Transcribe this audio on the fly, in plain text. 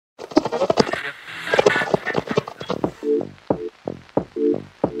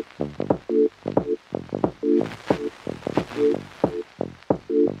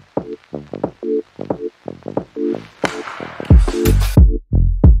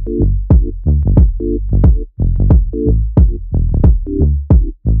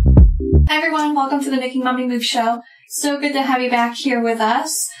everyone, welcome to the Making Mommy Move show. So good to have you back here with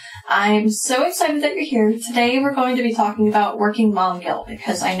us. I'm so excited that you're here. Today we're going to be talking about working mom guilt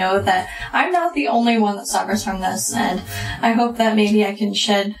because I know that I'm not the only one that suffers from this, and I hope that maybe I can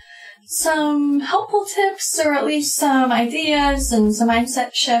shed some helpful tips or at least some ideas and some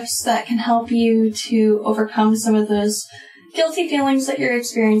mindset shifts that can help you to overcome some of those guilty feelings that you're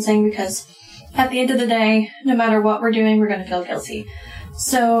experiencing, because at the end of the day, no matter what we're doing, we're going to feel guilty.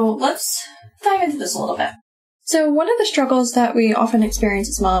 So let's dive into this a little bit. So one of the struggles that we often experience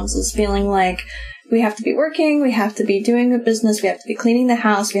as moms is feeling like we have to be working, we have to be doing the business, we have to be cleaning the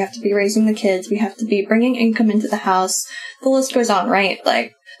house, we have to be raising the kids, we have to be bringing income into the house. The list goes on, right?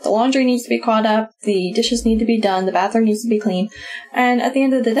 Like, the laundry needs to be caught up, the dishes need to be done, the bathroom needs to be clean. And at the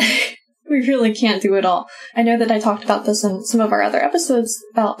end of the day, we really can't do it all. I know that I talked about this in some of our other episodes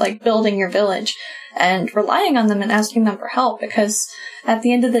about like building your village and relying on them and asking them for help, because at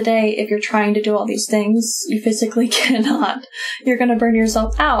the end of the day, if you're trying to do all these things, you physically cannot. You're going to burn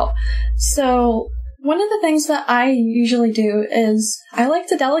yourself out. So one of the things that I usually do is I like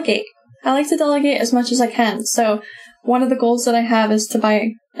to delegate. I like to delegate as much as I can. So one of the goals that I have is to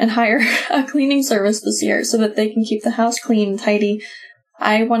buy and hire a cleaning service this year so that they can keep the house clean and tidy.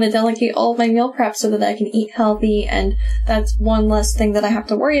 I want to delegate all of my meal prep so that I can eat healthy, and that's one less thing that I have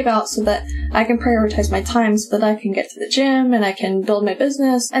to worry about so that I can prioritize my time so that I can get to the gym and I can build my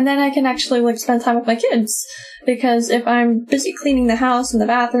business, and then I can actually spend time with my kids. Because if I'm busy cleaning the house and the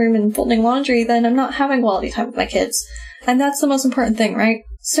bathroom and folding laundry, then I'm not having quality time with my kids. And that's the most important thing, right?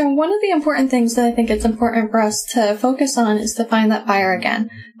 So one of the important things that I think it's important for us to focus on is to find that fire again.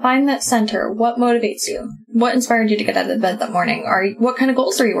 Find that center. What motivates you? What inspired you to get out of bed that morning? What kind of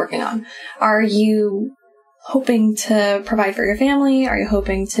goals are you working on? Are you hoping to provide for your family? Are you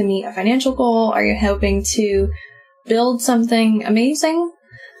hoping to meet a financial goal? Are you hoping to build something amazing?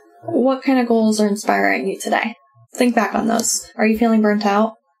 What kind of goals are inspiring you today? Think back on those. Are you feeling burnt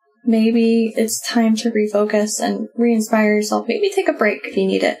out? Maybe it's time to refocus and re-inspire yourself. Maybe take a break if you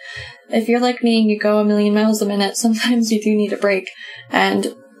need it. If you're like me and you go 1,000,000 miles a minute, sometimes you do need a break.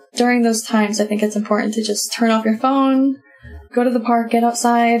 And during those times, I think it's important to just turn off your phone, go to the park, get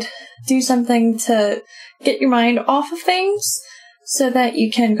outside, do something to get your mind off of things so that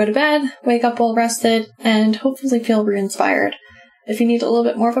you can go to bed, wake up well rested, and hopefully feel re-inspired. If you need a little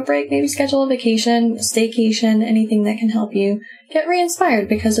bit more of a break, maybe schedule a vacation, a staycation, anything that can help you get re-inspired,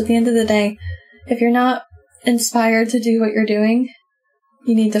 because at the end of the day, if you're not inspired to do what you're doing,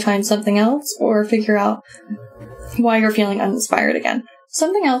 you need to find something else or figure out why you're feeling uninspired again.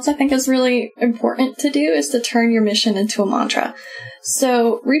 Something else I think is really important to do is to turn your mission into a mantra.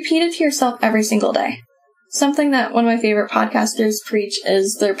 So repeat it to yourself every single day. Something that one of my favorite podcasters preach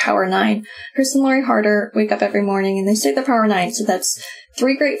is their Power 9. Chris and Lori Harder wake up every morning and they say their Power 9. So that's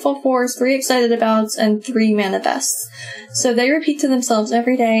 3 grateful fors, 3 excited abouts, and 3 manifests. So they repeat to themselves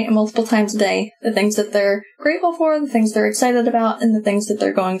every day and multiple times a day the things that they're grateful for, the things they're excited about, and the things that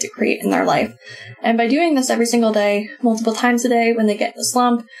they're going to create in their life. And by doing this every single day, multiple times a day, when they get in a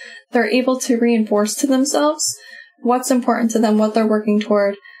slump, they're able to reinforce to themselves what's important to them, what they're working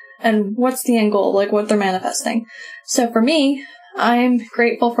toward, and what's the end goal, like what they're manifesting. So for me, I'm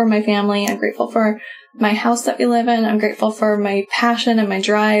grateful for my family. I'm grateful for my house that we live in. I'm grateful for my passion and my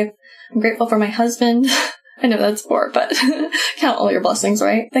drive. I'm grateful for my husband. I know that's 4, but count all your blessings,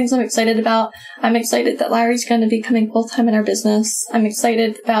 right? Things I'm excited about. I'm excited that Larry's going to be coming full-time in our business. I'm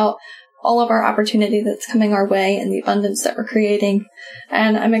excited about all of our opportunity that's coming our way and the abundance that we're creating.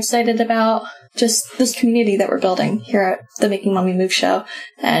 And I'm excited about just this community that we're building here at the Making Mommy Move show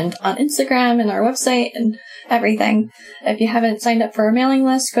and on Instagram and our website and everything. If you haven't signed up for our mailing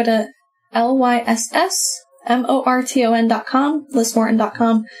list, go to lyssmorton.com,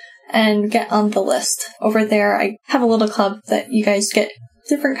 lissmorton.com, and get on the list. Over there, I have a little club that you guys get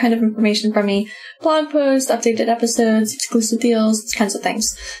different kind of information from me, blog posts, updated episodes, exclusive deals, these kinds of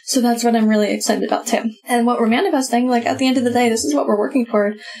things. So that's what I'm really excited about too. And what we're manifesting, like at the end of the day, this is what we're working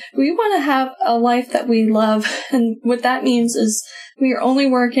toward. We want to have a life that we love. And what that means is we are only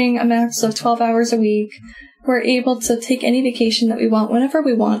working a max of 12 hours a week. We're able to take any vacation that we want whenever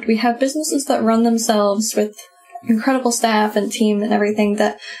we want. We have businesses that run themselves with incredible staff and team and everything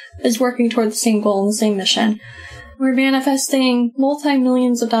that is working toward the same goal and the same mission. We're manifesting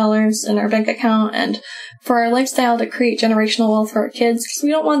multi-millions of dollars in our bank account and for our lifestyle to create generational wealth for our kids, because we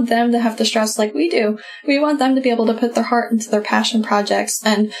don't want them to have to stress like we do. We want them to be able to put their heart into their passion projects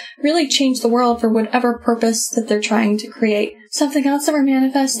and really change the world for whatever purpose that they're trying to create. Something else that we're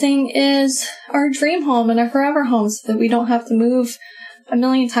manifesting is our dream home and our forever home, so that we don't have to move a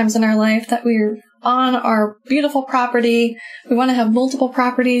million times in our life, that we're on our beautiful property. We want to have multiple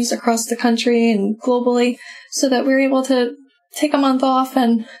properties across the country and globally so that we're able to take a month off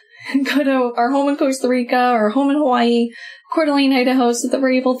and go to our home in Costa Rica or home in Hawaii, Coeur d'Alene, Idaho, so that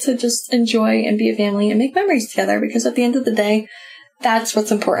we're able to just enjoy and be a family and make memories together. Because at the end of the day, that's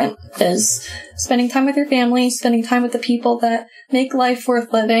what's important, is spending time with your family, spending time with the people that make life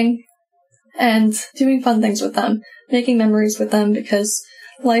worth living, and doing fun things with them, making memories with them, because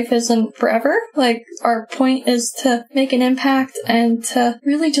life isn't forever. Like, our point is to make an impact and to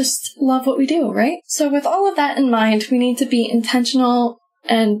really just love what we do, right? So with all of that in mind, we need to be intentional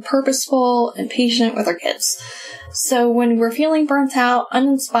and purposeful and patient with our kids. So when we're feeling burnt out,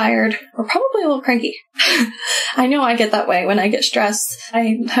 uninspired, we're probably a little cranky. I know I get that way when I get stressed.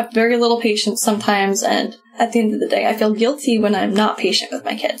 I have very little patience sometimes, and at the end of the day, I feel guilty when I'm not patient with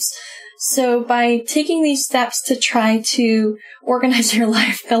my kids. So by taking these steps to try to organize your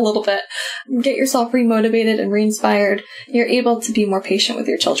life a little bit, get yourself remotivated and re-inspired, you're able to be more patient with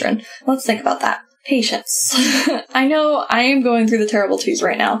your children. Let's think about that. Patience. I know I am going through the terrible twos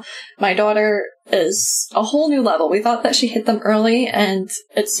right now. My daughter is a whole new level. We thought that she hit them early, and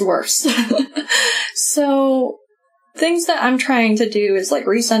it's worse. So things that I'm trying to do is like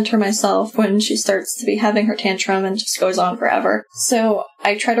recenter myself when she starts to be having her tantrum and just goes on forever. So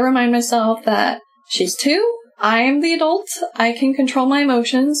I try to remind myself that she's 2. I am the adult. I can control my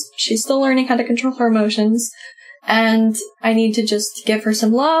emotions. She's still learning how to control her emotions. And I need to just give her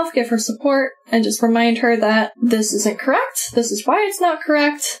some love, give her support, and just remind her that this isn't correct. This is why it's not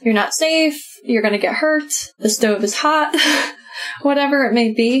correct. You're not safe. You're going to get hurt. The stove is hot. Whatever it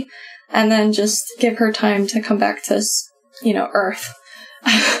may be. And then just give her time to come back to, Earth.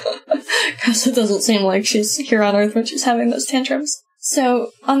 Because it doesn't seem like she's here on Earth when she's having those tantrums. So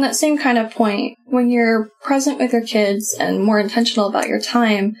on that same kind of point, when you're present with your kids and more intentional about your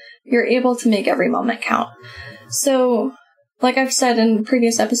time, you're able to make every moment count. So, like I've said in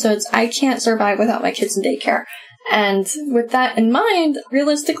previous episodes, I can't survive without my kids in daycare. And with that in mind,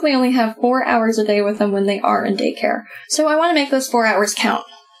 realistically only have 4 hours a day with them when they are in daycare. So I want to make those 4 hours count.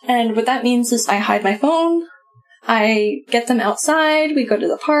 And what that means is I hide my phone, I get them outside, we go to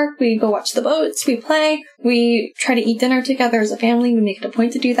the park, we go watch the boats, we play, we try to eat dinner together as a family, we make it a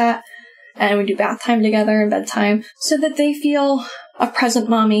point to do that. And we do bath time together and bedtime so that they feel a present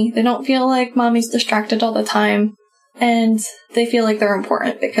mommy. They don't feel like mommy's distracted all the time. And they feel like they're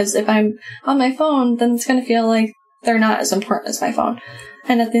important, because if I'm on my phone, then it's going to feel like they're not as important as my phone.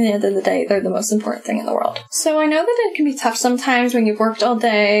 And at the end of the day, they're the most important thing in the world. So I know that it can be tough sometimes when you've worked all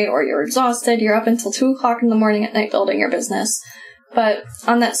day or you're exhausted, you're up until 2 o'clock in the morning at night building your business. But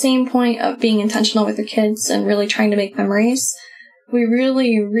on that same point of being intentional with your kids and really trying to make memories, we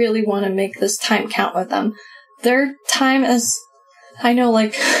really, really want to make this time count with them. Their time is, I know,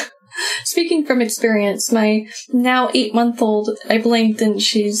 like, speaking from experience, my now 8-month-old, I blinked and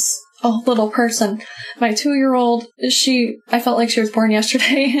she's a little person. My 2-year-old, I felt like she was born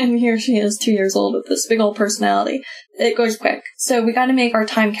yesterday, and here she is 2 years old with this big old personality. It goes quick. So we gotta make our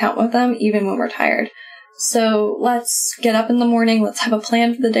time count with them, even when we're tired. So let's get up in the morning, let's have a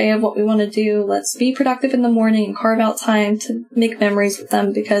plan for the day of what we want to do, let's be productive in the morning and carve out time to make memories with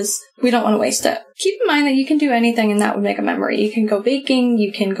them, because we don't want to waste it. Keep in mind that you can do anything and that would make a memory. You can go baking,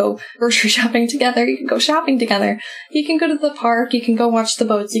 you can go grocery shopping together, you can go shopping together, you can go to the park, you can go watch the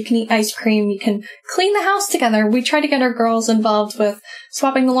boats, you can eat ice cream, you can clean the house together. We try to get our girls involved with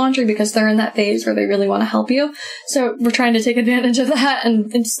swapping the laundry because they're in that phase where they really want to help you. So we're trying to take advantage of that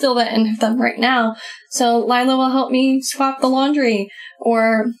and instill that in them right now. So Lila will help me swap the laundry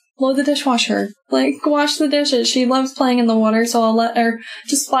or load the dishwasher, like wash the dishes. She loves playing in the water, so I'll let her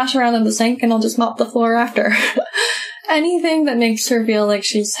just splash around in the sink and I'll just mop the floor after. Anything that makes her feel like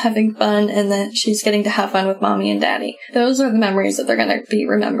she's having fun and that she's getting to have fun with mommy and daddy. Those are the memories that they're going to be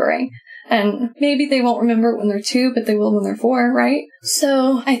remembering. And maybe they won't remember it when they're 2, but they will when they're 4, right?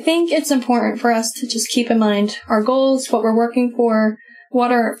 So I think it's important for us to just keep in mind our goals, what we're working for,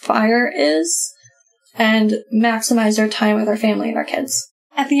 what our fire is, and maximize our time with our family and our kids.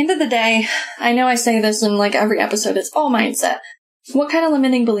 At the end of the day, I know I say this in like every episode, it's all mindset. What kind of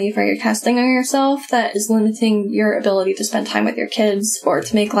limiting belief are you casting on yourself that is limiting your ability to spend time with your kids or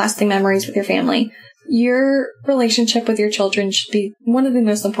to make lasting memories with your family? Your relationship with your children should be one of the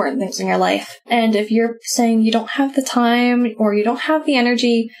most important things in your life. And if you're saying you don't have the time or you don't have the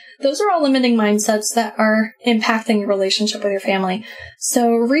energy, those are all limiting mindsets that are impacting your relationship with your family.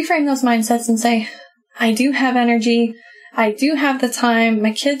 So reframe those mindsets and say, I do have energy. I do have the time.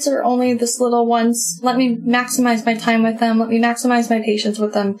 My kids are only this little once. Let me maximize my time with them. Let me maximize my patience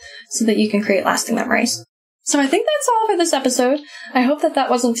with them so that you can create lasting memories. So I think that's all for this episode. I hope that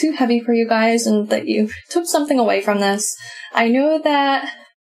wasn't too heavy for you guys and that you took something away from this. I know that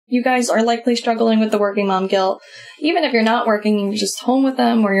you guys are likely struggling with the working mom guilt. Even if you're not working and you're just home with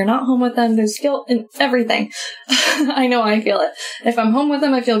them or you're not home with them, there's guilt in everything. I know I feel it. If I'm home with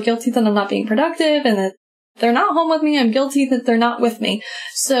them, I feel guilty that I'm not being productive, and that they're not home with me, I'm guilty that they're not with me.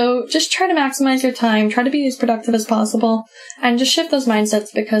 So just try to maximize your time, try to be as productive as possible, and just shift those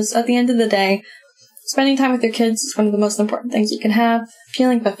mindsets, because at the end of the day, spending time with your kids is one of the most important things you can have.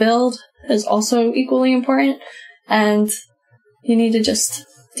 Feeling fulfilled is also equally important, and you need to just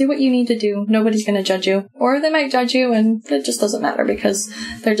do what you need to do. Nobody's going to judge you, or they might judge you, and it just doesn't matter because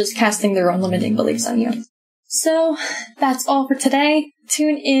they're just casting their own limiting beliefs on you. So that's all for today.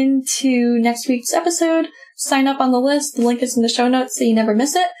 Tune in to next week's episode. Sign up on the list. The link is in the show notes so you never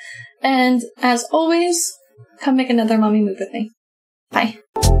miss it. And as always, come make another mommy move with me. Bye.